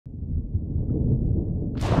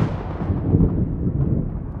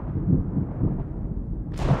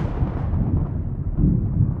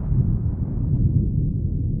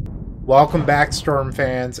Welcome back, Storm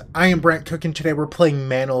fans. I am Bryant Cook, and today we're playing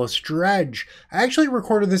Manaless Dredge. I actually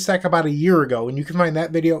recorded this deck about a year ago, and you can find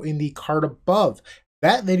that video in the card above.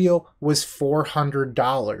 That video was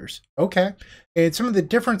 $400. Okay, and some of the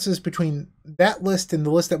differences between that list and the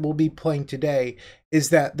list that we'll be playing today is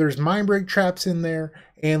that there's Mindbreak traps in there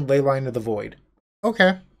and Leyline of the Void.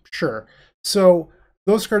 Okay, sure. So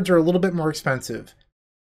those cards are a little bit more expensive.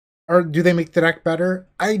 Or do they make the deck better?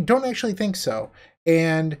 I don't actually think so.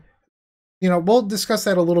 And we'll discuss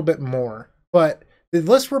that a little bit more. But the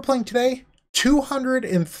list we're playing today,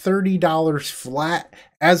 $230 flat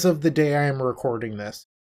as of the day I am recording this.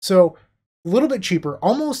 So a little bit cheaper,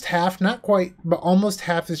 almost half, not quite, but almost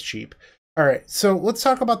half as cheap. All right, so let's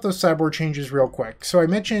talk about those sideboard changes real quick. So I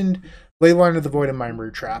mentioned Leyline of the Void and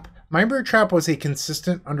Mindbreak Trap. Mindbreak Trap was a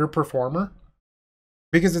consistent underperformer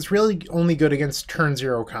because it's really only good against turn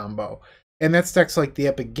 0 combo. And that's decks like the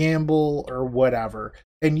Epic Gamble or whatever.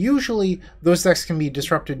 And usually those decks can be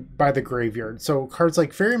disrupted by the graveyard. So cards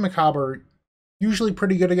like Fairy Macabre are usually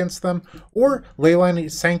pretty good against them, or Leyline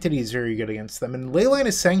of Sanctity is very good against them. And Leyline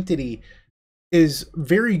of Sanctity is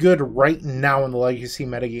very good right now in the Legacy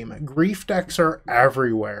metagame. Grief decks are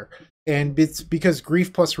everywhere. And it's because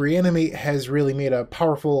Grief plus Reanimate has really made a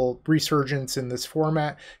powerful resurgence in this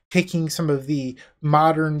format, taking some of the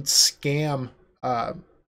modern scam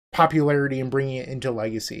popularity and bringing it into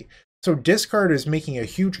Legacy. So Discard is making a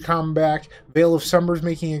huge comeback, Veil of Summer is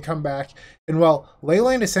making a comeback, and well,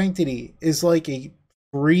 Leyline of Sanctity is like a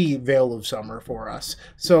free Veil of Summer for us.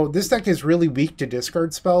 So this deck is really weak to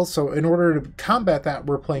discard spells, so in order to combat that,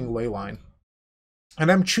 we're playing Leyline.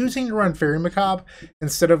 And I'm choosing to run Fairy Macabre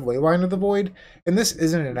instead of Leyline of the Void, and this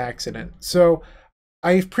isn't an accident. So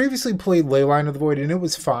I've previously played Leyline of the Void and it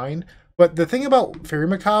was fine, but the thing about Fairy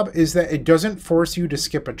Macabre is that it doesn't force you to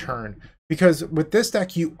skip a turn. Because with this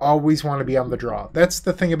deck, you always want to be on the draw. That's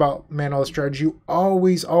the thing about Manaless Dredge. You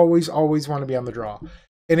always want to be on the draw.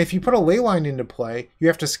 And if you put a Leyline into play, you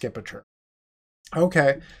have to skip a turn.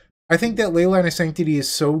 Okay, I think that Leyline of Sanctity is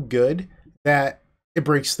so good that it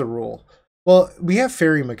breaks the rule. Well, we have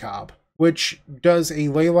Fairy Macabre, which does a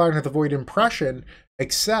Leyline of the Void impression,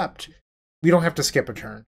 except we don't have to skip a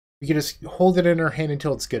turn. We can just hold it in our hand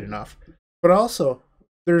until it's good enough. But also,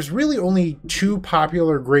 there's really only two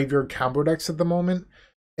popular graveyard combo decks at the moment,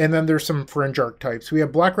 and then there's some fringe archetypes. We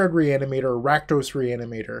have Black-Red Reanimator, Rakdos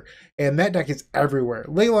Reanimator, and that deck is everywhere.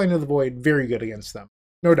 Leyline of the Void, very good against them,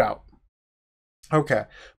 no doubt. Okay,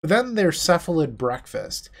 but then there's Cephalid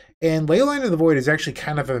Breakfast, and Leyline of the Void is actually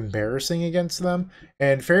kind of embarrassing against them,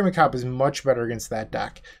 and Fairy Macabre is much better against that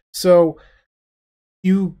deck. So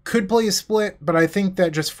you could play a split, but I think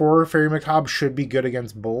that just 4 Fairy Macabre should be good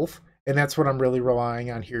against both. And that's what I'm really relying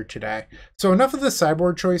on here today. So enough of the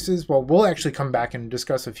sideboard choices. Well, we'll actually come back and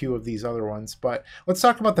discuss a few of these other ones, but let's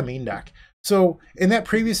talk about the main deck. So in that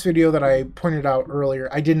previous video that I pointed out earlier,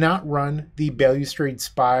 I did not run the Balustrade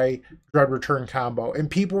Spy Dread Return combo, and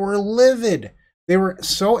people were livid. They were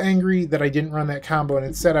so angry that I didn't run that combo, and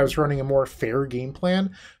instead I was running a more fair game plan.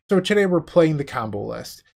 So today we're playing the combo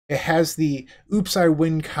list. It has the Oops, I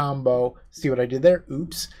Win combo. See what I did there?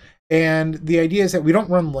 Oops. And the idea is that we don't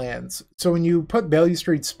run lands. So when you put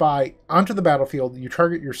Balustrade Spy onto the battlefield, you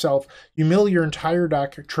target yourself, you mill your entire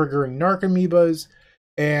deck, triggering Narcomoebas,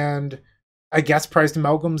 and I guess prized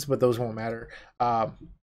Amalgams, but those won't matter. And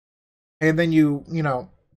then you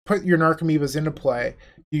put your Narcomoebas into play.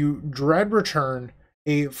 You Dread Return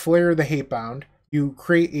a Flare the Hatebound. You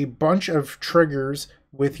create a bunch of triggers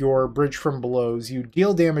with your Bridge from Belows. You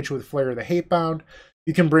deal damage with Flare the Hatebound.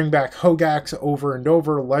 You can bring back Hogaaks over and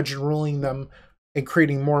over, legend ruling them and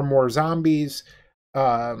creating more and more zombies.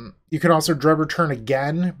 You can also Dread Return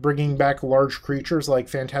again, bringing back large creatures like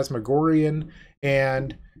Phantasmagorian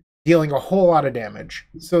and dealing a whole lot of damage.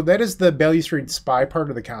 So that is the Balustrade Spy part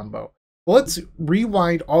of the combo. Well, let's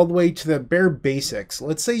rewind all the way to the bare basics.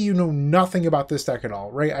 Let's say you know nothing about this deck at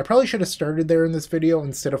all, right? I probably should have started there in this video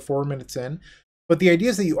instead of 4 minutes in. But the idea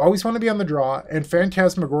is that you always want to be on the draw, and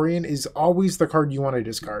Phantasmagorian is always the card you want to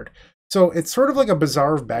discard. So it's sort of like a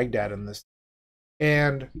Bazaar of Baghdad in this.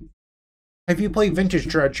 And if you play Vintage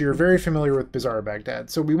Dredge, you're very familiar with Bazaar of Baghdad.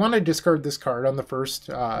 So we want to discard this card on the first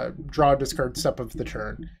draw discard step of the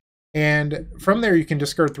turn. And from there, you can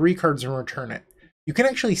discard 3 cards and return it. You can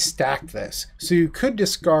actually stack this. So you could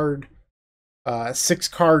discard 6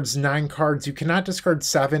 cards, 9 cards. You cannot discard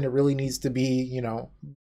 7. It really needs to be,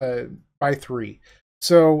 by 3.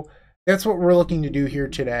 So That's what we're looking to do here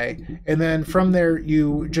today. And then from there,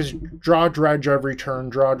 you just draw dredge every turn,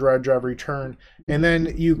 draw dredge every turn. And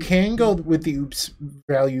then you can go with the oops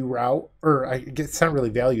value route, or I guess it's not really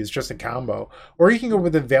value, it's just a combo. Or you can go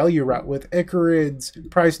with the value route with Ichorids,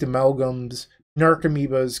 prized amalgams,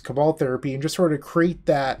 Narcomoebas, Cabal Therapy, and just sort of create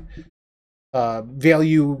that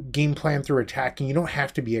value game plan through attacking. You don't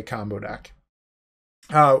have to be a combo deck.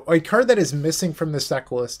 A card that is missing from this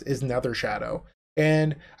deck list is Nether Shadow.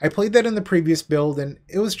 And I played that in the previous build, and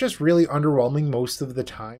it was just really underwhelming most of the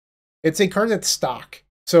time. It's a card that's stock.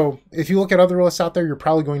 So if you look at other lists out there, you're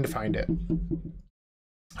probably going to find it.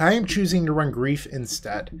 I am choosing to run Grief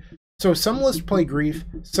instead. So some lists play Grief,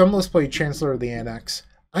 some lists play Chancellor of the Annex.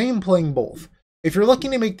 I am playing both. If you're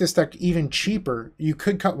looking to make this deck even cheaper, you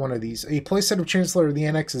could cut one of these. A playset of Chancellor of the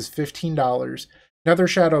Annex is $15. Nether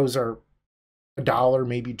Shadows are $1,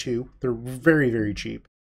 maybe $2. They're very, very cheap.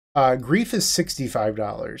 Grief is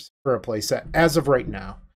 $65 for a playset as of right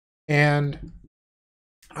now. And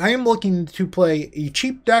I am looking to play a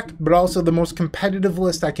cheap deck, but also the most competitive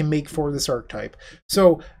list I can make for this archetype.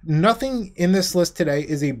 So nothing in this list today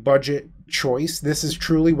is a budget choice. This is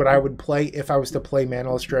truly what I would play if I was to play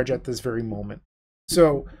Manaless Dredge at this very moment.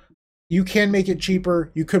 So you can make it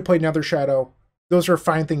cheaper. You could play Nether Shadow. Those are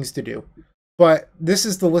fine things to do. But this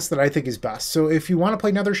is the list that I think is best. So if you want to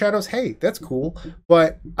play Nether Shadows, hey, that's cool.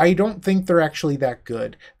 But I don't think they're actually that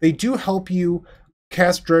good. They do help you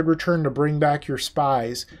cast Dread Return to bring back your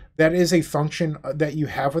spies. That is a function that you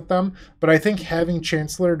have with them. But I think having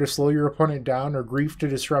Chancellor to slow your opponent down or Grief to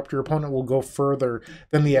disrupt your opponent will go further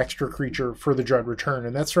than the extra creature for the Dread Return.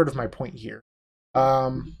 And that's sort of my point here.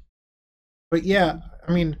 But yeah,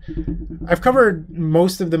 I mean, I've covered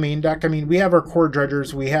most of the main deck. I mean, we have our core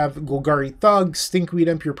dredgers. We have Golgari Thug, Stinkweed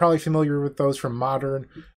Imp. You're probably familiar with those from Modern.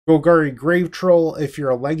 Golgari Grave-Troll if you're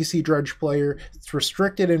a Legacy Dredge player. It's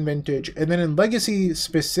restricted in Vintage. And then in Legacy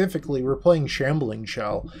specifically, we're playing Shambling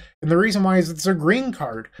Shell. And the reason why is it's a green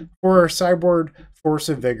card for our sideboard Force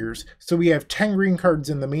of Vigors. So we have 10 green cards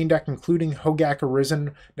in the main deck, including Hogak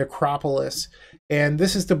Arisen, Necropolis. And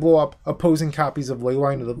this is to blow up opposing copies of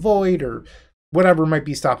Leyline of the Void or whatever might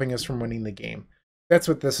be stopping us from winning the game. That's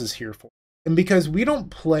what this is here for. And because we don't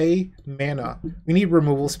play mana, we need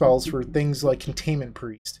removal spells for things like Containment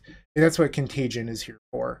Priest. And that's what Contagion is here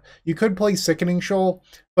for. You could play Sickening Shoal,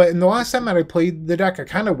 but in the last time that I played the deck, I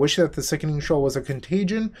kind of wish that the Sickening Shoal was a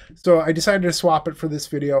Contagion, so I decided to swap it for this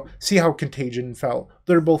video, see how Contagion felt.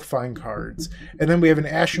 They're both fine cards. And then we have an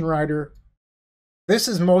Ashen Rider. This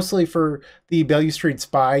is mostly for the Balustrade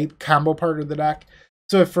Spy combo part of the deck.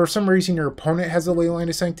 So if for some reason your opponent has a Leyline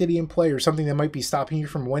of Sanctity in play or something that might be stopping you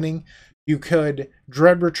from winning, you could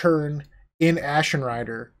Dread Return in Ashen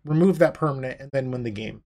Rider, remove that permanent, and then win the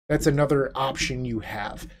game. That's another option you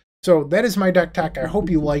have. So that is my deck tech. I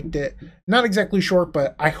hope you liked it. Not exactly short,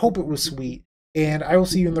 but I hope it was sweet. And I will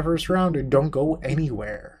see you in the first round, and don't go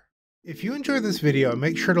anywhere. If you enjoyed this video,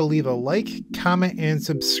 make sure to leave a like, comment, and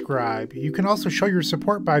subscribe. You can also show your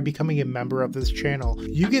support by becoming a member of this channel.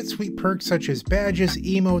 You get sweet perks such as badges,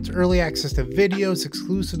 emotes, early access to videos,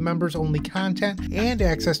 exclusive members-only content, and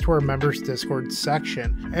access to our members Discord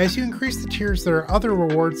section. As you increase the tiers, there are other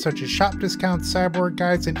rewards such as shop discounts, sideboard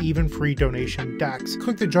guides, and even free donation decks.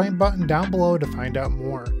 Click the join button down below to find out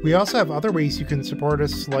more. We also have other ways you can support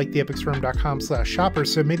us, like theepicsforum.com/shop or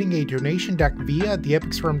submitting a donation deck via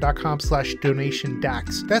theepicsforum.com/donation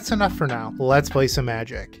decks. That's enough for now. Let's play some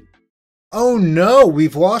Magic. Oh no,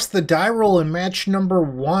 we've lost the die roll in match number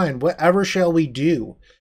 1. Whatever shall we do?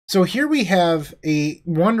 So here we have a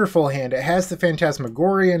wonderful hand. It has the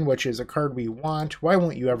Phantasmagorian, which is a card we want. Why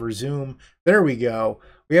won't you ever zoom? There we go.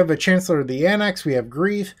 We have the Chancellor of the Annex. We have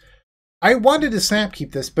Grief. I wanted to snap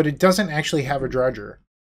keep this, but it doesn't actually have a Dredger.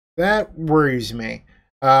 That worries me.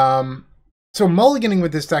 So mulliganing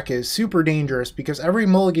with this deck is super dangerous because every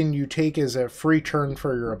mulligan you take is a free turn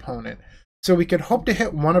for your opponent. So we could hope to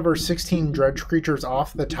hit one of our 16 dredge creatures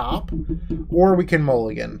off the top, or we can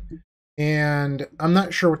mulligan. And I'm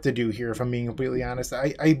not sure what to do here, if I'm being completely honest.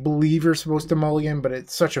 I believe you're supposed to mulligan, but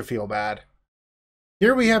it's such a feel bad.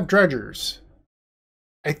 Here we have dredgers.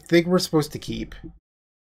 I think we're supposed to keep.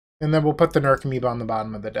 And then we'll put the Narcomoeba on the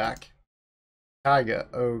bottom of the deck. Taiga,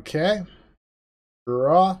 okay.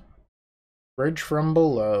 Draw. Bridge from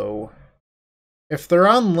below. If they're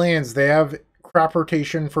on lands, they have crop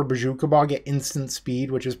rotation for Bazooka Ball, get instant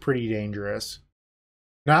speed, which is pretty dangerous.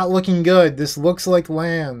 Not looking good. This looks like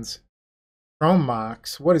lands. Chrome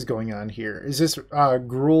Mox. What is going on here? Is this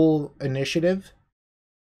Gruul Initiative?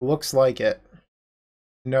 Looks like it.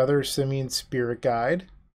 Another Simian Spirit Guide.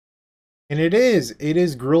 And it is. It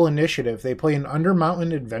is Gruul Initiative. They play an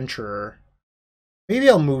Undermountain Adventurer. Maybe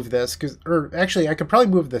I'll move this, or actually, I could probably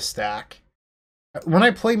move this stack. When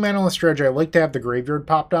I play Manaless Dredge, I like to have the graveyard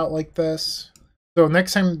popped out like this. So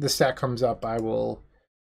next time the stack comes up, I will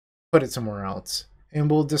put it somewhere else. And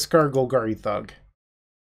we'll discard Golgari Thug.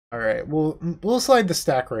 Alright, we'll slide the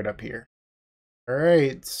stack right up here.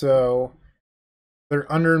 Alright, so they're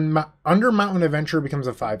under Mountain Adventure becomes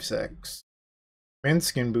a 5/6.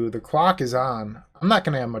 Minskin Boo, the clock is on. I'm not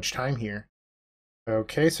going to have much time here.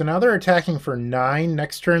 Okay, so now they're attacking for 9.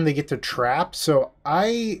 Next turn they get to trap, so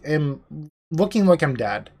I am looking like I'm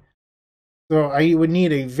dead. So I would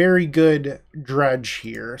need a very good dredge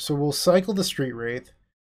here. So we'll cycle the Street Wraith,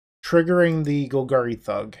 triggering the Golgari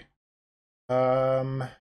Thug.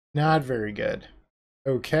 Not very good.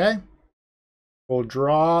 Okay. We'll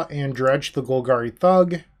draw and dredge the Golgari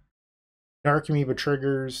Thug. Narcomoeba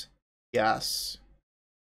triggers. Yes.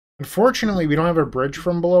 Unfortunately, we don't have a bridge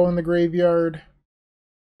from below in the graveyard.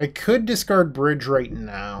 I could discard bridge right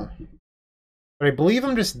now. But I believe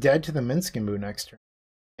I'm just dead to the Minskin Boo next turn.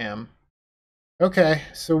 Damn. Okay,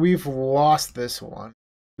 so we've lost this one.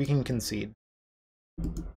 We can concede.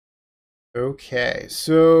 Okay,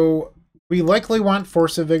 so we likely want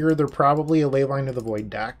Force of Vigor. They're probably a Leyline of the Void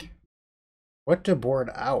deck. What to board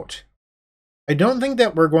out? I don't think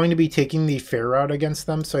that we're going to be taking the fair route against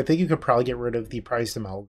them, so I think you could probably get rid of the priced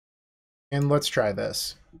Amalgam. And let's try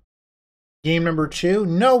this. Game number 2.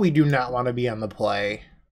 No, we do not want to be on the play.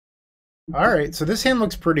 Alright, so this hand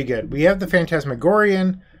looks pretty good. We have the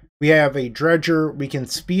Phantasmagorian. We have a Dredger. We can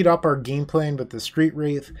speed up our game plan with the Street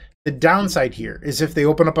Wraith. The downside here is if they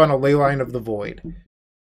open up on a Leyline of the Void.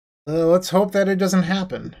 Let's hope that it doesn't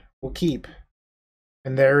happen. We'll keep.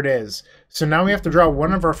 And there it is. So now we have to draw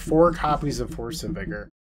one of our 4 copies of Force of Vigor.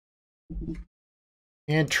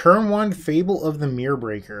 And turn 1, Fable of the Mirror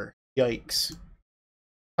Breaker. Yikes.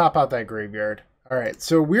 Pop out that graveyard. Alright,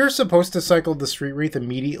 so we're supposed to cycle the Street Wraith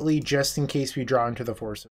immediately just in case we draw into the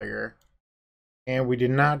Force of Vigor. And we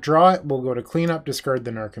did not draw it. We'll go to cleanup, discard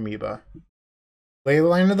the Narcomoeba.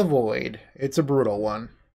 Leyline of the Void. It's a brutal one.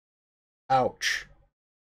 Ouch.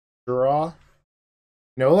 Draw.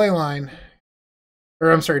 No Leyline.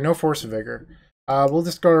 Or, I'm sorry, no Force of Vigor. We'll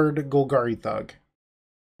discard Golgari Thug.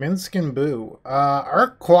 Minskin Boo.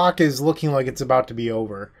 Our clock is looking like it's about to be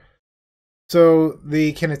over. So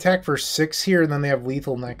they can attack for 6 here, and then they have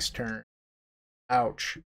lethal next turn.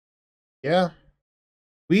 Ouch. Yeah.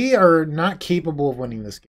 We are not capable of winning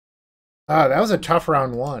this game. That was a tough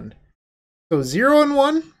round 1. So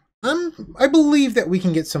 0-1. I believe that we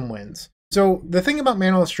can get some wins. So the thing about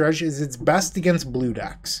Manaless Dredge is it's best against blue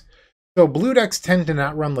decks. So blue decks tend to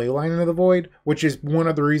not run Leyline into the Void, which is one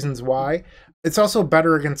of the reasons why. It's also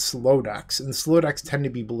better against slow decks, and slow decks tend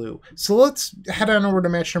to be blue. So let's head on over to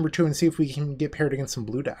match number 2 and see if we can get paired against some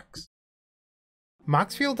blue decks.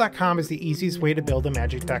 Moxfield.com is the easiest way to build a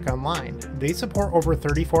Magic deck online. They support over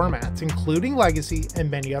 30 formats, including Legacy and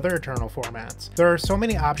many other Eternal formats. There are so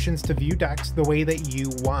many options to view decks the way that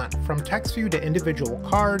you want, from text view to individual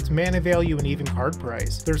cards, mana value, and even card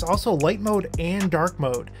price. There's also light mode and dark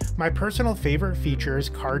mode. My personal favorite feature is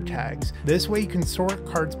card tags. This way you can sort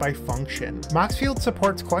cards by function. Moxfield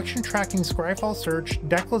supports collection tracking, Scryfall search,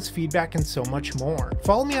 decklist feedback, and so much more.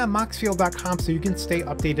 Follow me on Moxfield.com so you can stay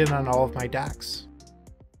updated on all of my decks.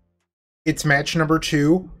 It's match number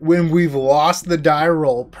 2 when we've lost the die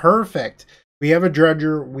roll. Perfect. We have a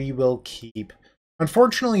Dredger we will keep.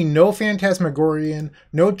 Unfortunately, no Phantasmagorian,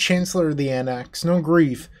 no Chancellor of the Annex, no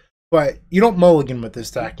Grief, but you don't mulligan with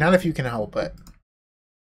this deck, not if you can help it.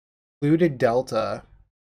 Looted Delta.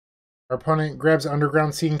 Our opponent grabs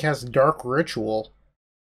Underground Sea and casts Dark Ritual.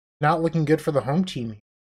 Not looking good for the home team.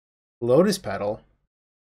 Lotus Petal.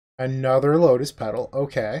 Another Lotus Petal.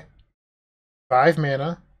 Okay. 5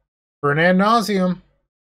 mana. For an Ad Nauseam.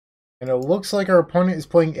 And it looks like our opponent is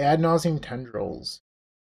playing Ad Nauseam Tendrils.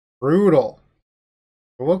 Brutal.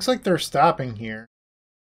 It looks like they're stopping here.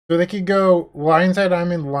 So they could go Lion's Eye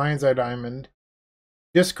Diamond, Lion's Eye Diamond.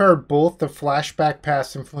 Discard both the Flashback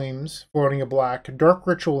Past and Flames, floating a black. Dark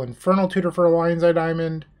Ritual, Infernal Tutor for a Lion's Eye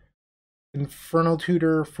Diamond. Infernal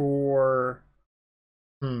Tutor for...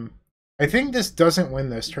 I think this doesn't win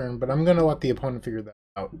this turn, but I'm going to let the opponent figure that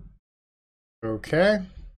out. Okay.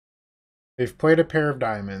 They've played a pair of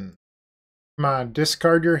diamonds. Come on,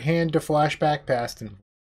 discard your hand to Flashback Past. And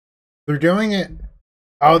they're doing it.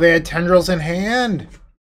 Oh, they had Tendrils in hand.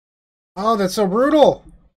 Oh, that's so brutal.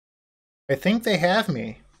 I think they have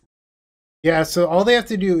me. Yeah, so all they have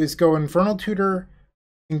to do is go Infernal Tutor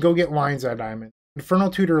and go get Lion's Eye Diamond. Infernal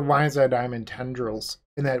Tutor, Lion's Eye Diamond, Tendrils,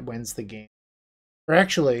 and that wins the game. Or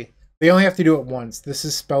actually, they only have to do it once. This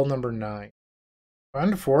is spell number 9.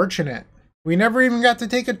 Unfortunate. We never even got to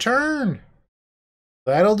take a turn.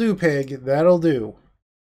 That'll do, pig. That'll do.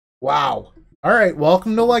 Wow. All right,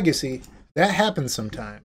 welcome to Legacy. That happens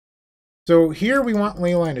sometimes. So here we want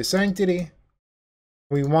Leyline of Sanctity.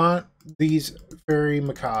 We want these Fairy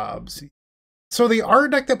Macabres. So they are a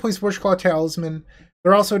deck that plays Wishclaw Talisman.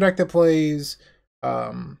 They're also a deck that plays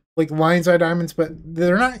like Lion's Eye Diamonds, but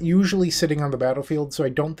they're not usually sitting on the battlefield, so I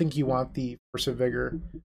don't think you want the Force of Vigor.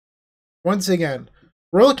 Once again,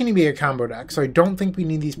 we're looking to be a combo deck, so I don't think we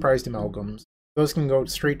need these prized amalgams. Those can go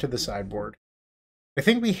straight to the sideboard. I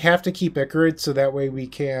think we have to keep Ichorid so that way we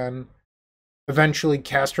can eventually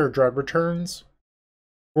cast our Dread Returns.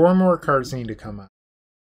 4 more cards need to come out.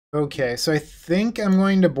 Okay, so I think I'm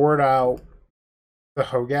going to board out the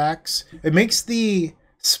Hogax. It makes the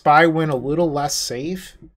Spy win a little less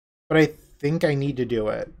safe, but I think I need to do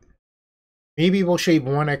it. Maybe we'll shave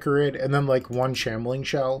 1 Ichorid and then like 1 Shambling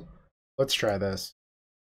Shell. Let's try this.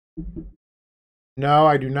 No,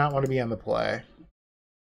 I do not want to be on the play.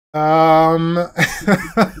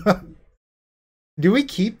 Do we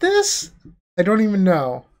keep this? I don't even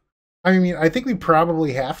know. I mean, I think we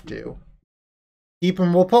probably have to. Keep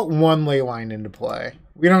them. We'll put 1 Leyline into play.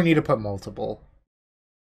 We don't need to put multiple.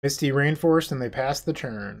 Misty Rainforest, and they pass the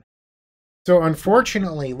turn. So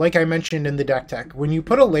unfortunately, like I mentioned in the deck tech, when you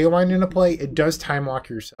put a Leyline into play, it does time lock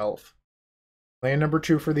yourself. Land number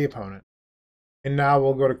 2 for the opponent. And now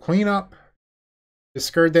we'll go to cleanup.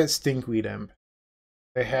 Discard that Stinkweed Imp.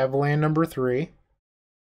 They have land number 3.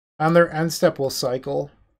 On their end step, we'll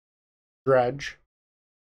cycle, dredge,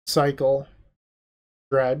 cycle,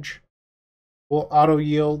 dredge. We'll auto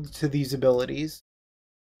yield to these abilities.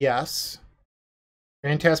 Yes.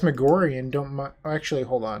 Phantasmagorian, don't actually,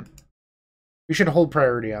 hold on. We should hold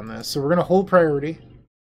priority on this. So we're going to hold priority.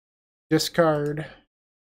 Discard.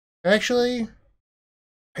 Actually,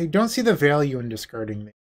 I don't see the value in discarding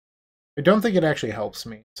me. I don't think it actually helps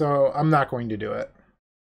me. So I'm not going to do it.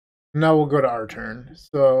 Now we'll go to our turn.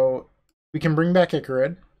 So we can bring back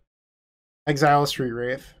Ichorid. Exile a Street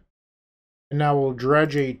Wraith. And now we'll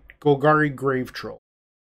dredge a Golgari Grave-Troll.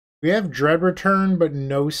 We have Dread Return, but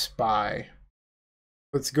no Spy.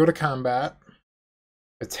 Let's go to combat.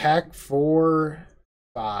 Attack 4,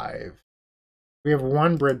 5. We have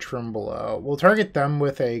 1 bridge from below. We'll target them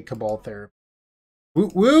with a Cabal Therapy.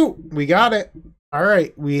 Woo woo! We got it!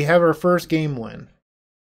 Alright, we have our first game win.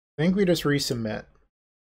 I think we just resubmit.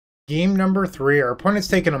 Game number 3. Our opponent's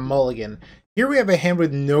taking a mulligan. Here we have a hand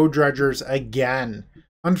with no dredgers again.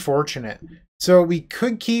 Unfortunate. So we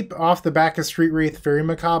could keep off the back of Street Wraith Fairy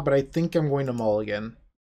Macabre, but I think I'm going to mulligan.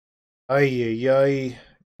 Ay, ay, ay.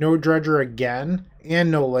 No dredger again,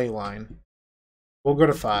 and no Leyline. We'll go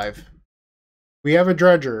to 5. We have a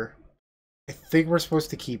dredger. I think we're supposed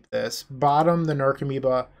to keep this. Bottom the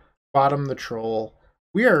Narcomoeba, bottom the Troll.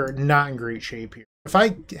 We are not in great shape here. If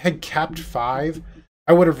I had kept 5,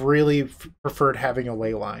 I would have really preferred having a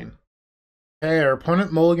Leyline. Okay, our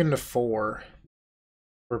opponent mulligan to 4.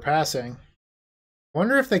 We're passing.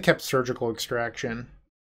 Wonder if they kept Surgical Extraction.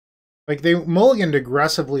 Like, they mulliganed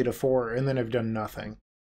aggressively to 4 and then have done nothing.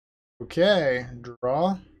 Okay,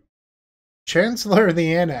 draw. Chancellor of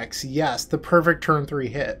the Annex. Yes, the perfect turn 3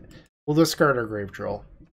 hit. We'll discard our Grave-Troll.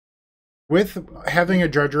 With having a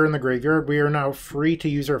Dredger in the graveyard, we are now free to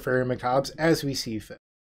use our Fairy Macabres as we see fit.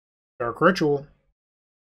 Dark Ritual.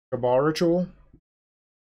 Cabal Ritual.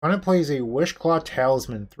 Opponent plays a Wishclaw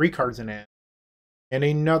Talisman, 3 cards in hand. And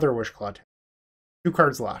another Wishclaw Talisman. 2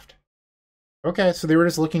 cards left. Okay, so they were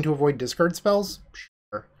just looking to avoid discard spells?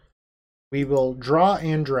 Sure. We will draw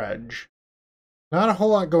and dredge. Not a whole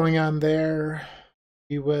lot going on there.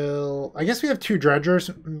 We will... I guess we have 2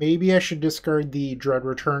 dredgers. Maybe I should discard the Dread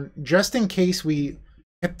Return just in case we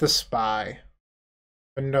hit the Spy.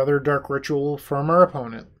 Another Dark Ritual from our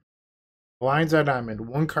opponent. Lion's Eye Diamond.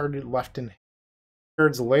 1 card left in hand.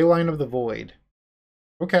 Cards Leyline of the Void.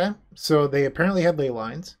 Okay, so they apparently had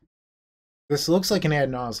Leylines. This looks like an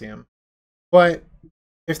Ad Nauseam. But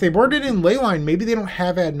if they boarded in Leyline, maybe they don't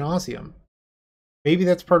have Ad Nauseam. Maybe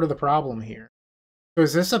that's part of the problem here. So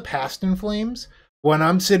is this a Past in Flames? When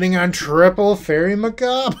I'm sitting on triple Fairy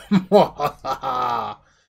Macabre?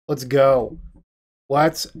 Let's go.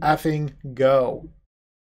 Let's effing go.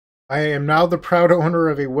 I am now the proud owner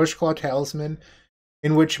of a Wishclaw Talisman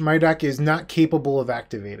in which my deck is not capable of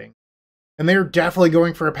activating. And they're definitely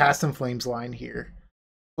going for a Past in Flames line here.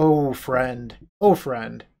 Oh, friend. Oh,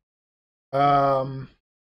 friend.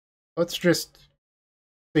 Let's just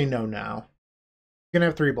say no now. You're gonna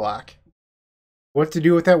have 3 black. What to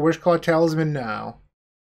do with that Wishclaw Talisman now?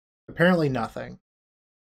 Apparently nothing.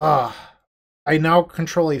 I now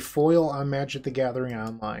control a foil on Magic the Gathering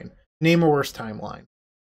Online. Name a worse timeline.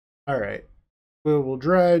 Alright. We will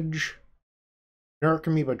dredge.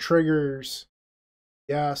 Narcomoeba triggers.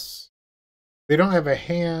 Yes. They don't have a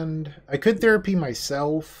hand. I could therapy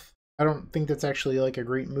myself. I don't think that's actually like a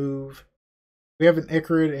great move. We have an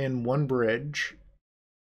Ichorid and one bridge.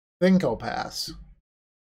 Think I'll pass.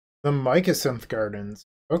 The Mycosynth Gardens.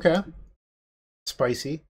 Okay.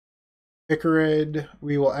 Spicy. Ichorid.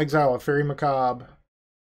 We will exile a Fairy Macabre.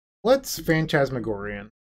 Let's Phantasmagorian.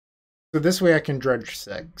 So this way I can dredge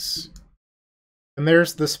 6. And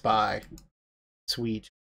there's the Spy. Sweet.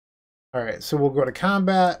 Alright, so we'll go to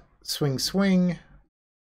combat. Swing, swing.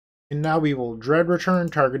 And now we will Dread Return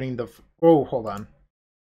targeting the... Oh, hold on.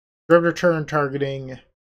 Dread Return targeting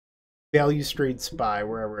Balustrade Spy,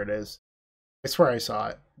 wherever it is. I swear I saw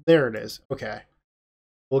it. There it is. Okay.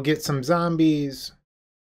 We'll get some zombies.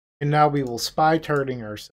 And now we will Spy targeting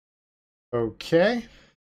ourselves. Okay.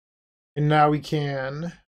 And now we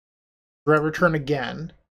can Dread Return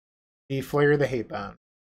again. The Flare the Hatebound.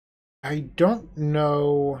 I don't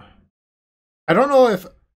know if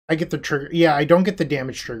I get the trigger. Yeah, I don't get the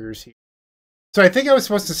damage triggers here. So I think I was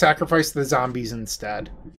supposed to sacrifice the zombies instead.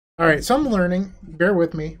 Alright, so I'm learning. Bear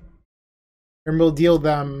with me. And we'll deal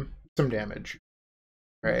them some damage.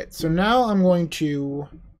 Alright, so now I'm going to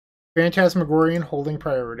Phantasmagorian holding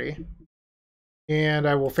priority. And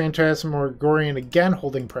I will Phantasmagorian again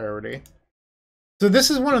holding priority. So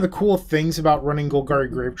this is one of the cool things about running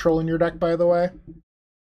Golgari Grave-Troll in your deck, by the way.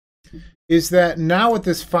 Is that now with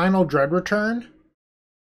this final Dread Return,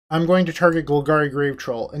 I'm going to target Golgari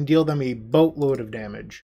Grave-Troll and deal them a boatload of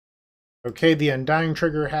damage. Okay, the Undying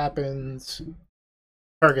trigger happens.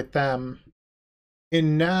 Target them.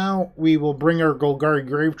 And now we will bring our Golgari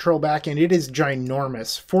Grave-Troll back, and it is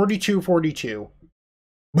ginormous. 42-42.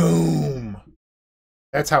 Boom!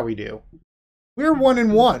 That's how we do. We're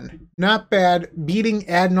 1-1. Not bad. Beating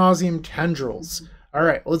ad nauseum tendrils.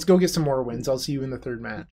 Alright, let's go get some more wins. I'll see you in the third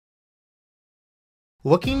match.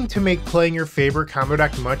 Looking to make playing your favorite combo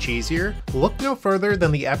deck much easier? Look no further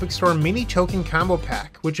than the Epic Storm Mini Token Combo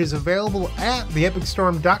Pack, which is available at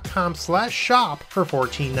theepicstorm.com/shop for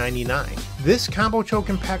 $14.99. This combo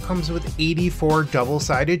token pack comes with 84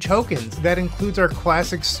 double-sided tokens. That includes our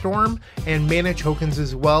classic Storm and Mana tokens,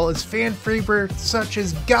 as well as fan favorites such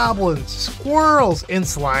as Goblins, Squirrels, and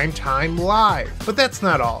Slime Time Live. But that's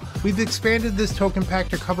not all. We've expanded this token pack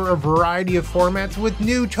to cover a variety of formats with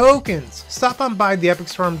new tokens. Stop on by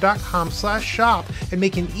theepicstorm.com/shop and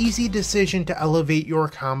make an easy decision to elevate your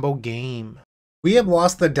combo game. We have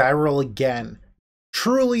lost the die roll again.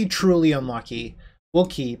 Truly, truly unlucky. We'll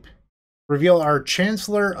keep. Reveal our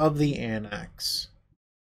Chancellor of the Annex.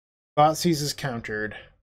 Thoughtseize is countered.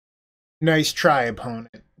 Nice try,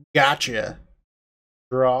 opponent. Gotcha.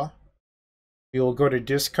 Draw. We will go to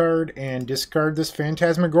discard and discard this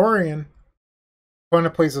Phantasmagorian.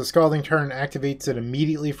 Opponent plays a Scalding Tarn and activates it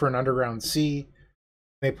immediately for an Underground Sea.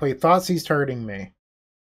 They play Thoughtseize targeting me.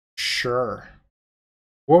 Sure.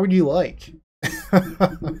 What would you like?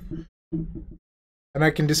 And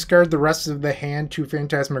I can discard the rest of the hand to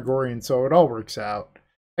Phantasmagorian, so it all works out.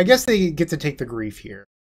 I guess they get to take the grief here.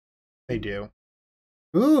 They do.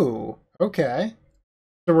 Ooh, okay.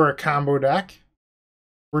 So we're a combo deck.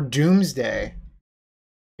 We're Doomsday.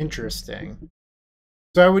 Interesting.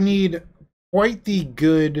 So I would need quite the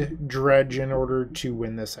good dredge in order to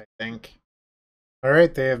win this, I think.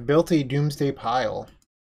 Alright, they have built a Doomsday pile.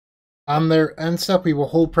 On their end step, we will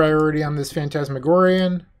hold priority on this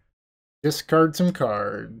Phantasmagorian. Discard some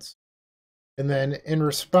cards. And then in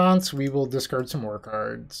response, we will discard some more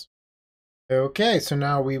cards. Okay, so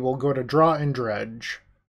now we will go to draw and dredge.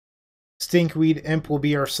 Stinkweed Imp will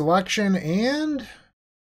be our selection, and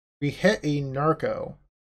we hit a Narco.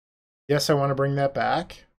 Yes, I want to bring that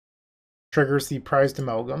back. Triggers the prized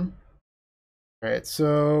Amalgam. Alright,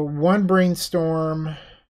 so 1 Brainstorm,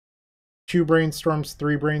 2 Brainstorms,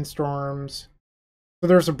 3 Brainstorms. So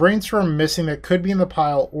there's a Brainstorm missing that could be in the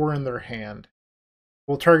pile or in their hand.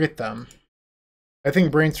 We'll target them. I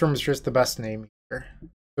think Brainstorm is just the best name here,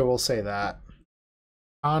 so we'll say that.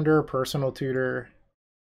 Ponder, Personal Tutor.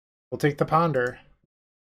 We'll take the Ponder.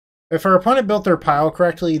 If our opponent built their pile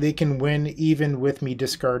correctly, they can win even with me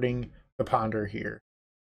discarding the Ponder here.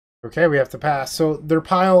 Okay, we have to pass. So their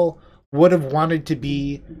pile would have wanted to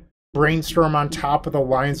be Brainstorm on top of the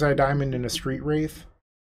Lion's Eye Diamond and a Street Wraith.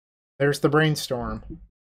 There's the Brainstorm.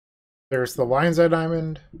 There's the Lion's Eye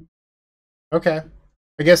Diamond. Okay.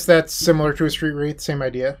 I guess that's similar to a Street Wraith, same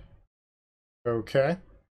idea. Okay.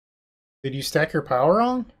 Did you stack your pile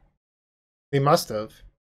wrong? They must have.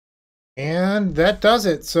 And that does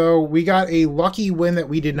it. So we got a lucky win that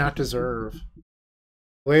we did not deserve.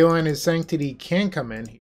 Leyline and Sanctity can come in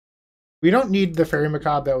here. We don't need the Fairy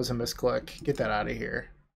Macabre. That was a misclick. Get that out of here.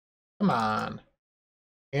 Come on.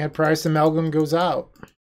 And prize Amalgam goes out.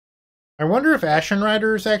 I wonder if Ashen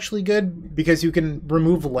Rider is actually good because you can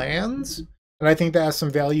remove lands. And I think that has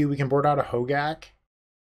some value. We can board out a Hogak.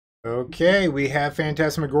 Okay, we have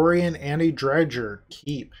Phantasmagorian and a Dredger.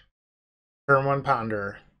 Keep. Turn 1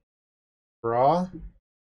 Ponder. Draw.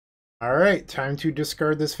 Alright, time to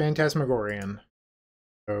discard this Phantasmagorian.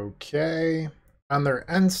 Okay. On their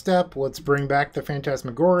end step, let's bring back the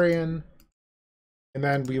Phantasmagorian. And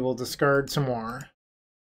then we will discard some more.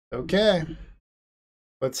 Okay.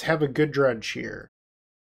 Let's have a good dredge here.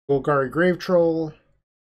 Golgari Grave-Troll.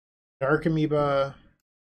 Narcomoeba.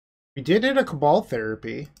 We did hit a Cabal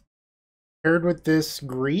Therapy. Paired with this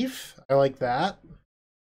Grief. I like that.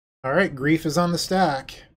 Alright, Grief is on the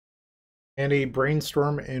stack. And a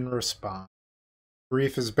Brainstorm in response.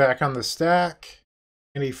 Grief is back on the stack.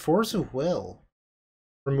 And a Force of Will.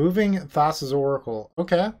 Removing Thassa's Oracle.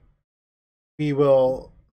 Okay. We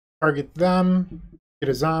will target them. Get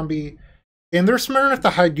a zombie. And they're smart enough to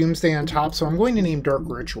hide Doomsday on top, so I'm going to name Dark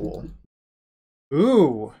Ritual.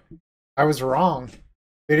 Ooh. I was wrong.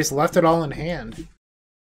 They just left it all in hand.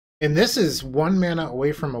 And this is 1 mana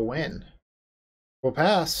away from a win. We'll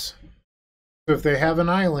pass. So if they have an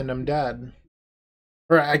island, I'm dead.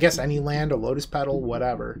 Or I guess any land, a Lotus Petal,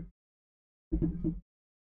 whatever.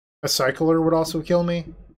 A Cycler would also kill me.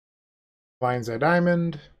 Lion's Eye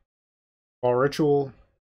Diamond. Ball Ritual.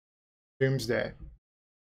 Doomsday.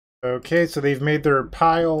 Okay, so they've made their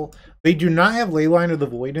pile. They do not have Leyline of the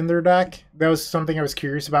Void in their deck. That was something I was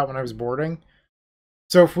curious about when I was boarding.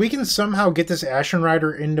 So if we can somehow get this Ashen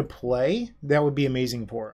Rider into play, that would be amazing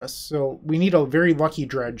for us. So we need a very lucky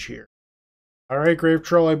dredge here. Alright,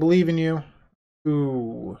 Grave-Troll, I believe in you.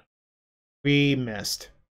 Ooh. We missed.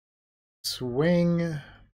 Swing.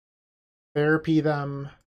 Therapy them.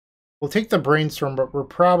 We'll take the Brainstorm, but we're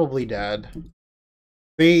probably dead.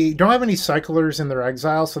 They don't have any Cyclers in their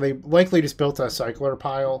exile, so they likely just built a Cycler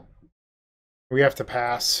pile. We have to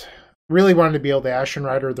pass. Really wanted to be able to Ashen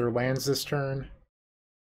Rider their lands this turn.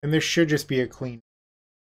 And this should just be a clean.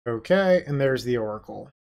 Okay, and there's the Oracle.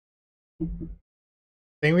 I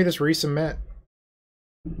think we just resubmit.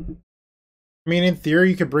 I mean, in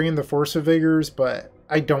theory, you could bring in the Force of Vigors, but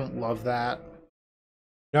I don't love that.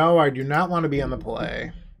 No, I do not want to be on the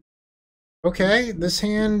play. Okay, this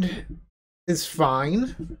hand is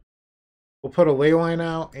fine. We'll put a Leyline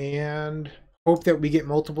out and hope that we get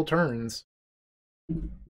multiple turns. They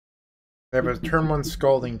have a turn 1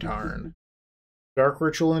 Scalding Tarn. Dark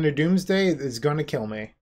Ritual into Doomsday is going to kill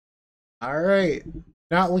me. Alright,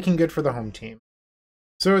 not looking good for the home team.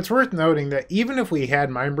 So it's worth noting that even if we had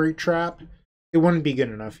Mindbreak Trap, it wouldn't be good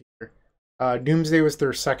enough here. Doomsday was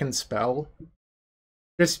their second spell.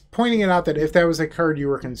 Just pointing it out that if that was a card you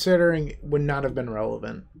were considering, it would not have been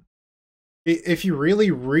relevant. If you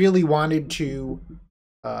really, really wanted to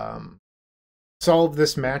solve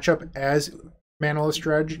this matchup as Manaless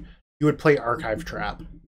Dredge, you would play Archive Trap.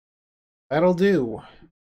 That'll do.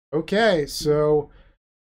 Okay, so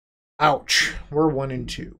ouch. We're 1 and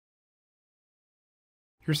 2.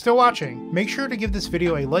 If you're still watching, make sure to give this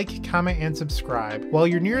video a like, comment, and subscribe. While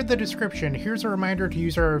you're near the description, here's a reminder to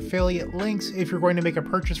use our affiliate links if you're going to make a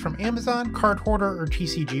purchase from Amazon, Card Hoarder, or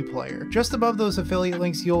TCG Player. Just above those affiliate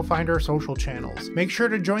links, you'll find our social channels. Make sure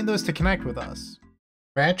to join those to connect with us.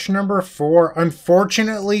 Match number 4.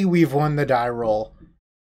 Unfortunately, we've won the die roll.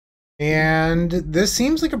 And this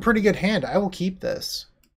seems like a pretty good hand. I will keep this.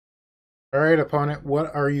 Alright, opponent,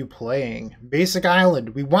 what are you playing? Basic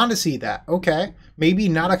Island. We want to see that. Okay. Maybe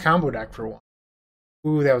not a combo deck for one.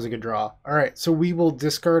 Ooh, that was a good draw. Alright, so we will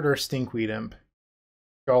discard our Stinkweed Imp.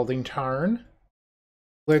 Scalding Tarn.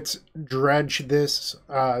 Let's dredge this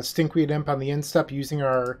Stinkweed Imp on the instep using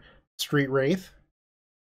our Street Wraith.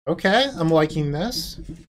 Okay, I'm liking this.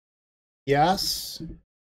 Yes.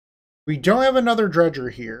 We don't have another dredger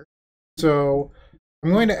here. So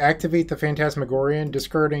I'm going to activate the Phantasmagorian,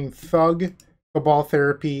 discarding Thug, Cabal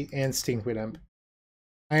Therapy, and Stinkweed Imp.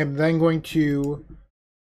 I am then going to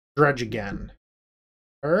dredge again.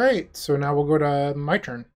 Alright, so now we'll go to my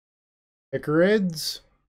turn. Ichorids,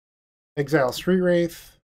 exile Street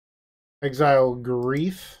Wraith, exile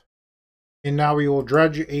Grief, and now we will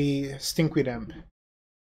dredge a Stinkweed Imp.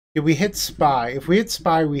 Did we hit Spy? If we hit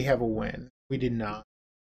Spy, we have a win. We did not.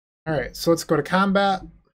 Alright, so let's go to combat.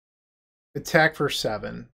 Attack for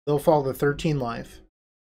 7. They'll fall to 13 life.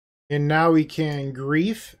 And now we can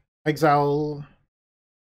Grief, exile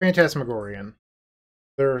Phantasmagorian.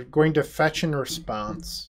 They're going to fetch in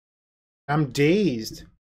response. I'm dazed. A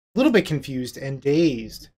little bit confused and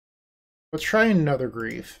dazed. Let's try another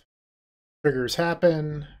Grief. Triggers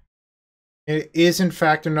happen. It is in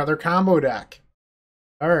fact another combo deck.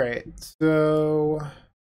 Alright, so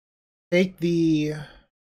take the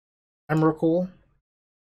Emrakul.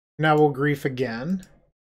 Now we'll Grief again.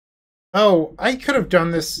 Oh, I could have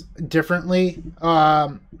done this differently.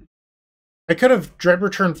 I could have Dread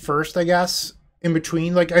Return first, I guess, in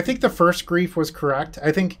between. Like, I think the first Grief was correct.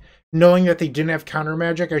 I think knowing that they didn't have counter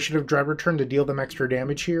magic, I should have Dread Return to deal them extra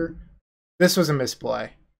damage here. This was a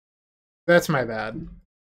misplay. That's my bad.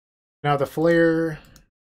 Now the Flare,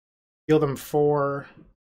 heal them 4.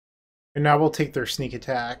 And now we'll take their sneak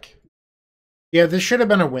attack. Yeah, this should have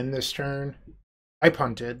been a win this turn. I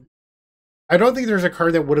punted. I don't think there's a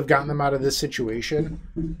card that would have gotten them out of this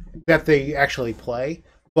situation that they actually play,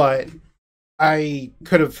 but I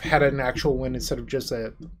could have had an actual win instead of just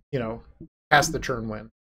a, you know, pass the turn win.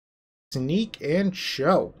 Sneak and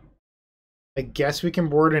show. I guess we can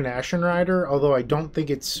board an Ashen Rider, although I don't think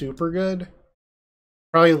it's super good.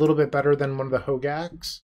 Probably a little bit better than one of the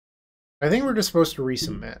Hogaks. I think we're just supposed to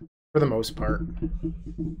resubmit, for the most part.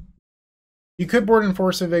 You could board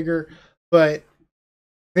Enforce of Vigor, but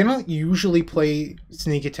they don't usually play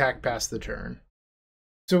Sneak Attack past the turn.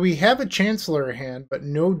 So we have a Chancellor hand, but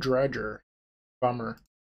no Dredger. Bummer.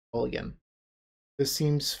 Mulligan. This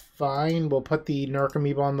seems fine. We'll put the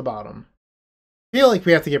Narcomoeba on the bottom. I feel like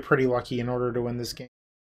we have to get pretty lucky in order to win this game.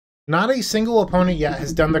 Not a single opponent yet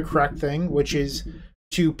has done the correct thing, which is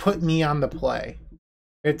to put me on the play.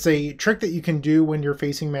 It's a trick that you can do when you're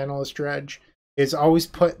facing Manaless Dredge, is always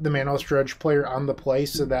put the Manaless Dredge player on the play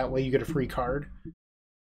so that way you get a free card.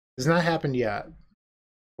 Has not happened yet.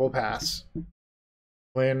 We'll pass.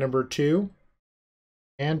 Land number 2.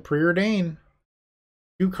 And Preordain.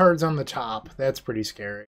 2 cards on the top. That's pretty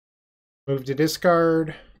scary. Move to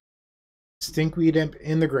discard. Stinkweed Imp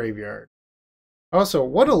in the graveyard. Also,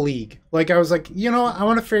 what a league. Like, I was like, you know what? I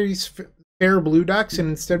want to face fair blue decks, and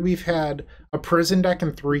instead we've had a prison deck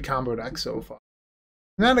and 3 combo decks so far.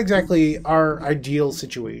 Not exactly our ideal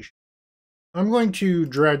situation. I'm going to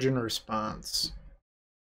dredge in response.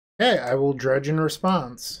 Okay, I will dredge in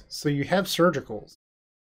response. So you have surgicals.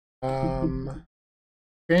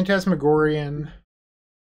 Phantasmagorian,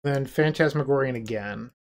 then Phantasmagorian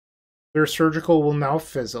again. Their surgical will now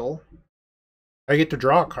fizzle. I get to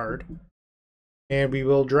draw a card. And we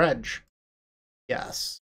will dredge.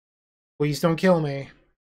 Yes. Please don't kill me.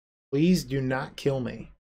 Please do not kill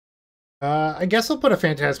me. I guess I'll put a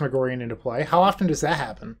Phantasmagorian into play. How often does that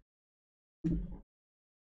happen?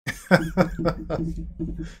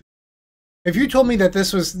 If you told me that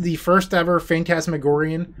this was the first ever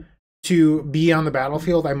Phantasmagorian to be on the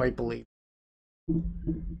battlefield, I might believe.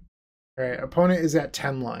 Alright, opponent is at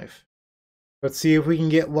 10 life. Let's see if we can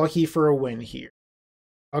get lucky for a win here.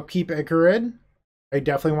 Upkeep Ichorid. I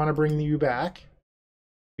definitely want to bring you back.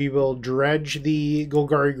 We will dredge the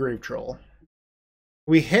Golgari Grave-Troll.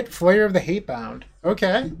 We hit Flare of the Hatebound.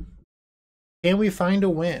 Okay. Can we find a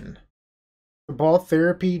win? Cabal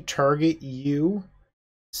Therapy, target you,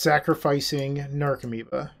 sacrificing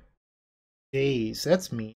Narcomoeba. Jeez,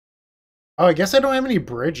 that's mean. Oh, I guess I don't have any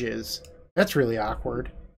bridges. That's really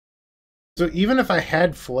awkward. So even if I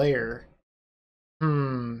had Flare...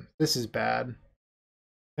 this is bad.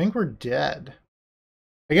 I think we're dead.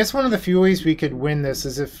 I guess one of the few ways we could win this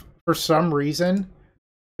is if, for some reason,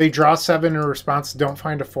 they draw 7 in response, don't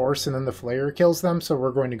find a force, and then the Flare kills them, so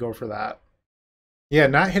we're going to go for that. Yeah,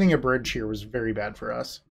 not hitting a bridge here was very bad for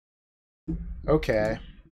us. Okay.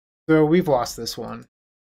 So we've lost this one.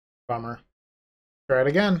 Bummer. Try it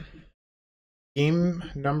again. Game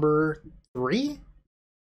number 3?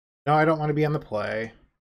 No, I don't want to be on the play.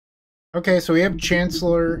 Okay, so we have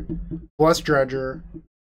Chancellor plus Dredger.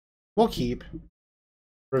 We'll keep.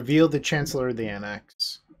 Reveal the Chancellor of the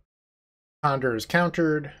Annex. Ponder is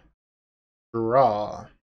countered. Draw.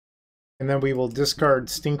 And then we will discard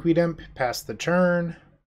Stinkweed Imp, pass the turn.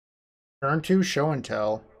 Turn 2, show and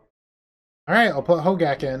tell. Alright, I'll put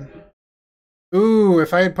Hogak in. Ooh,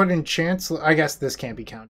 if I had put in Chancellor... I guess this can't be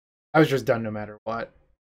counted. I was just done no matter what.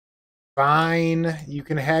 Fine. You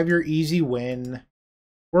can have your easy win.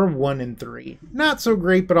 We're 1-3. Not so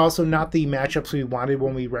great, but also not the matchups we wanted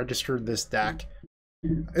when we registered this deck.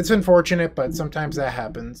 It's unfortunate, but sometimes that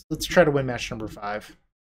happens. Let's try to win match number 5.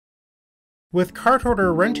 With Card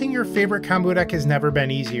Hoarder, renting your favorite combo deck has never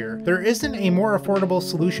been easier. There isn't a more affordable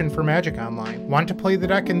solution for Magic Online. Want to play the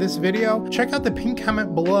deck in this video? Check out the pinned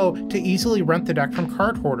comment below to easily rent the deck from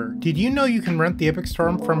Card Hoarder. Did you know you can rent the Epic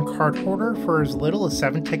Storm from Card Hoarder for as little as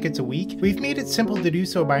 7 tickets a week? We've made it simple to do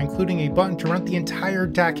so by including a button to rent the entire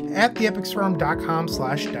deck at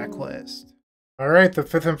theepicstorm.com/decklist. Alright, the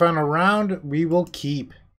 5th and final round, we will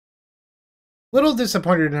keep. Little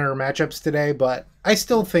disappointed in our matchups today, but I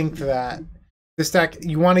still think that this deck,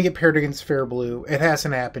 you want to get paired against Fair Blue. It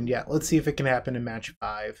hasn't happened yet. Let's see if it can happen in match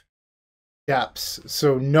 5. Depths.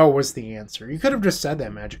 So no was the answer. You could have just said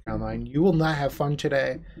that, Magic Online. You will not have fun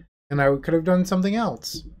today. And I could have done something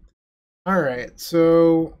else. Alright,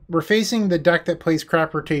 so we're facing the deck that plays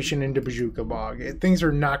Crop Rotation into Bojuka Bog. Things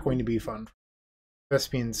are not going to be fun.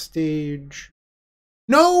 Vespian Stage.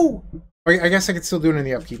 No! I guess I could still do it in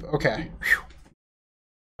the upkeep. Okay.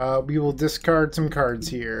 We will discard some cards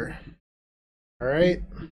here. Alright.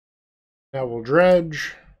 Now we'll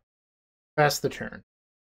dredge. Pass the turn.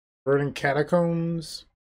 Verdant Catacombs.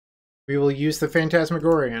 We will use the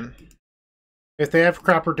Phantasmagorian. If they have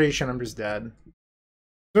Crop Rotation, I'm just dead.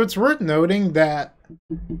 So it's worth noting that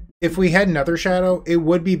if we had Nether Shadow, it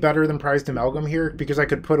would be better than Prized Amalgam here because I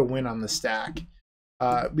could put a win on the stack.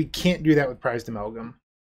 We can't do that with Prized Amalgam.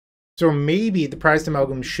 So maybe the Prized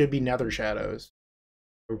Amalgam should be Nether Shadows.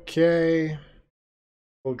 Okay.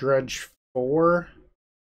 We'll dredge 4.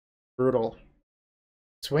 Brutal.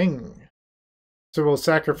 Swing. So we'll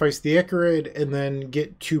sacrifice the Ichorid and then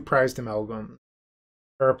get 2 Prized Amalgam.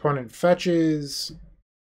 Our opponent fetches.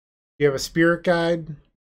 You have a Spirit Guide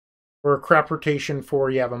or a Crop Rotation for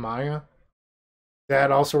Yavimaya.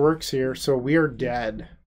 That also works here, so we are dead.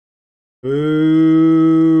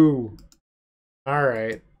 Boo!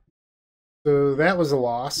 Alright. So that was a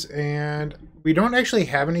loss, and we don't actually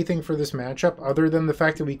have anything for this matchup other than the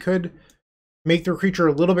fact that we could make the creature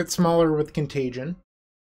a little bit smaller with Contagion.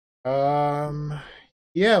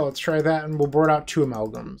 Yeah, let's try that, and we'll board out 2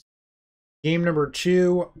 Amalgams. Game number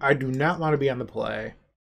 2, I do not want to be on the play.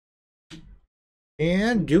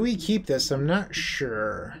 And do we keep this? I'm not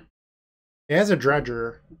sure. It has a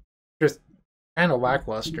Dredger, just kind of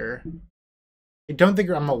lackluster. I don't think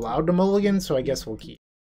I'm allowed to mulligan, so I guess we'll keep.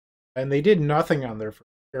 And they did nothing on their first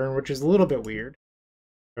turn, which is a little bit weird.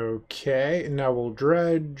 Okay, and now we'll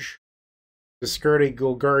dredge. Discard a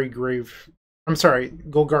Golgari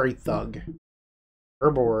Golgari Thug.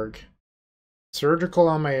 Urborg. Surgical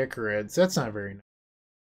on my Ichorids. That's not very nice.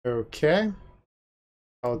 Okay.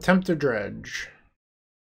 I'll attempt to dredge.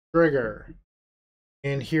 Trigger.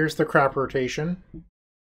 And here's the Crop Rotation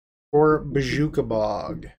for Bojuka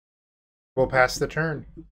Bog. We'll pass the turn.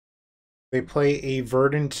 They play a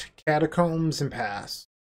Verdant Catacombs and pass.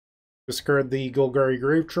 Discard the Golgari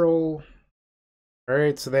Grave-Troll.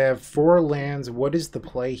 Alright, so they have 4 lands. What is the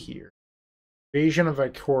play here? Invasion of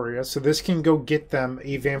Ichoria. So this can go get them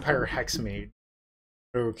a Vampire Hexmage.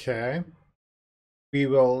 Okay. We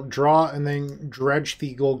will draw and then dredge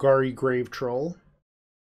the Golgari Grave-Troll.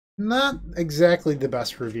 Not exactly the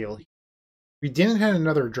best reveal. We didn't have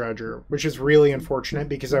another Dredger, which is really unfortunate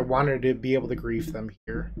because I wanted to be able to grief them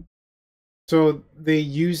here. So they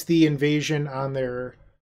use the invasion on their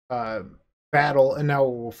battle, and now it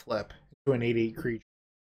will flip to an 8/8 creature.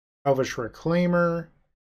 Elvish Reclaimer,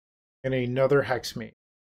 and another Hexmage.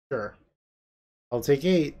 Sure. I'll take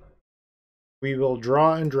 8. We will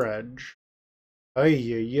draw and dredge.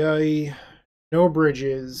 Ay. No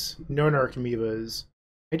bridges, no Narcomoebas.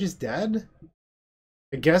 I just dead?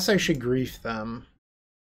 I guess I should grief them.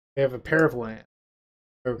 They have a pair of land.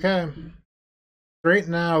 Okay. Right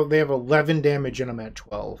now, they have 11 damage and I'm at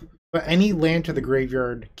 12. But any land to the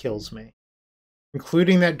graveyard kills me.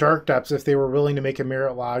 Including that Dark Depths if they were willing to make a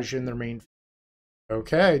Merit Lodge in their main.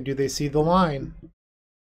 Okay, do they see the line?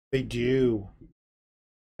 They do.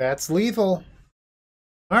 That's lethal.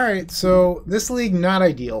 Alright, so this league, not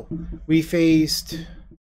ideal. We faced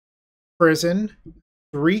Prison,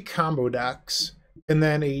 3 combo decks, and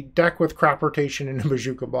then a deck with Crop Rotation and a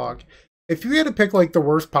Bojuka Bog. If you had to pick like the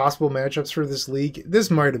worst possible matchups for this league, this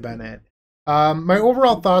might have been it. My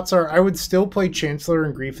overall thoughts are I would still play Chancellor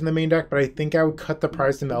and Grief in the main deck, but I think I would cut the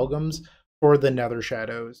Prized Amalgams for the Nether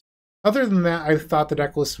Shadows. Other than that, I thought the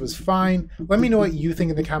deck list was fine. Let me know what you think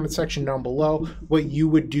in the comment section down below, what you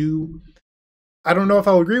would do. I don't know if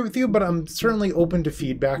I'll agree with you, but I'm certainly open to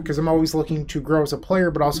feedback because I'm always looking to grow as a player,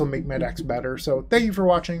 but also make my decks better. So thank you for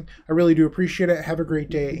watching. I really do appreciate it. Have a great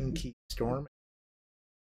day and keep storming.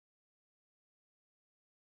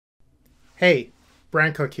 Hey,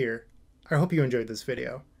 Bryant Cook here. I hope you enjoyed this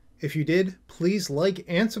video. If you did, please like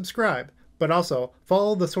and subscribe, but also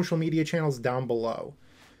follow the social media channels down below.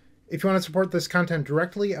 If you want to support this content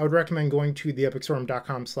directly, I would recommend going to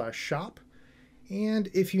theepicstorm.com/shop. And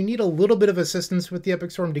if you need a little bit of assistance with the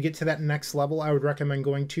Epic Storm to get to that next level, I would recommend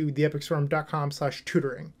going to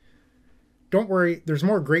theepicstorm.com/tutoring. Don't worry, there's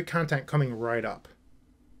more great content coming right up.